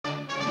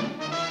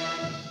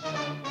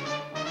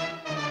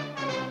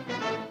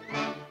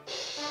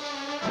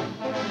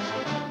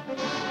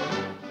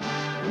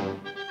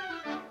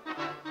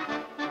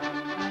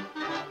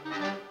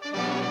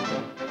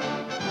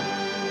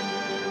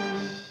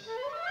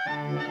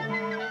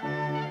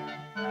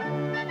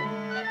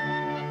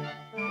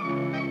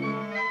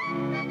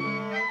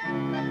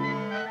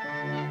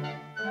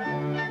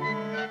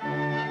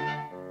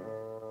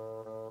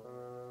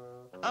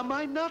Am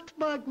I not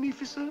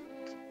magnificent?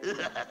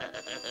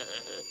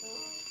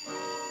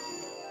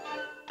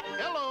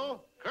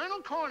 Hello,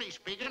 Colonel Corny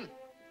speaking.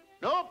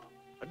 Nope,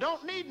 I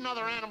don't need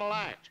another animal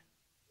act.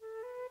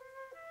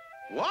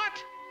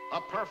 What?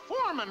 A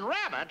performing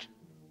rabbit?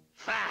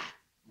 Fa!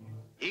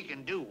 He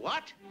can do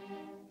what?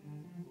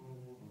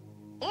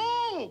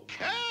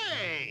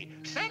 Okay!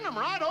 Send him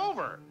right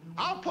over.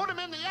 I'll put him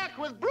in the act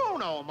with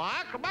Bruno, my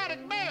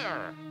acrobatic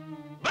bear.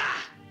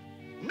 Bah!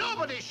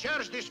 Nobody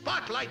shares the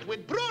spotlight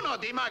with Bruno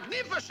the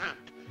Magnificent,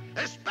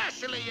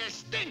 especially a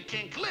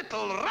stinking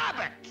little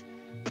rabbit.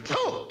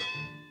 Pooh!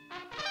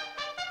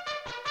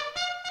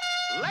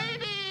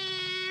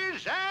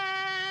 Ladies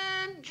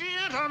and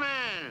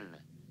gentlemen,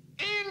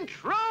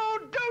 introducing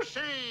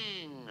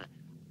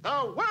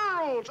the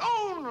world's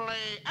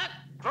only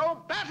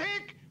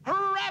acrobatic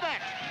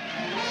rabbit.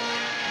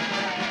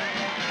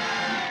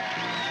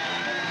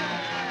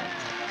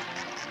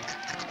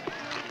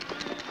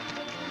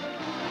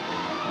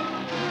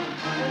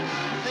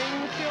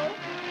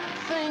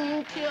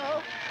 Thank you.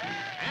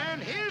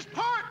 And his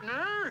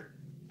partner,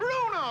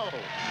 Bruno.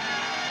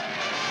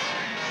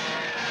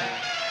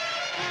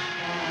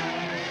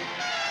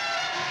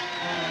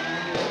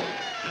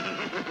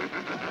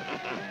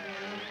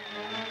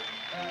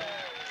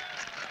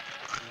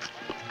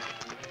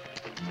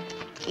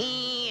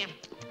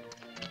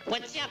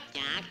 What's up,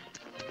 Doc?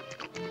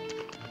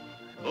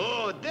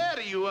 Oh,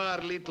 there you are,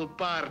 little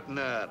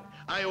partner.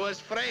 I was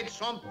afraid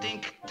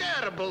something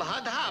terrible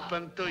had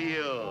happened to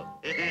you.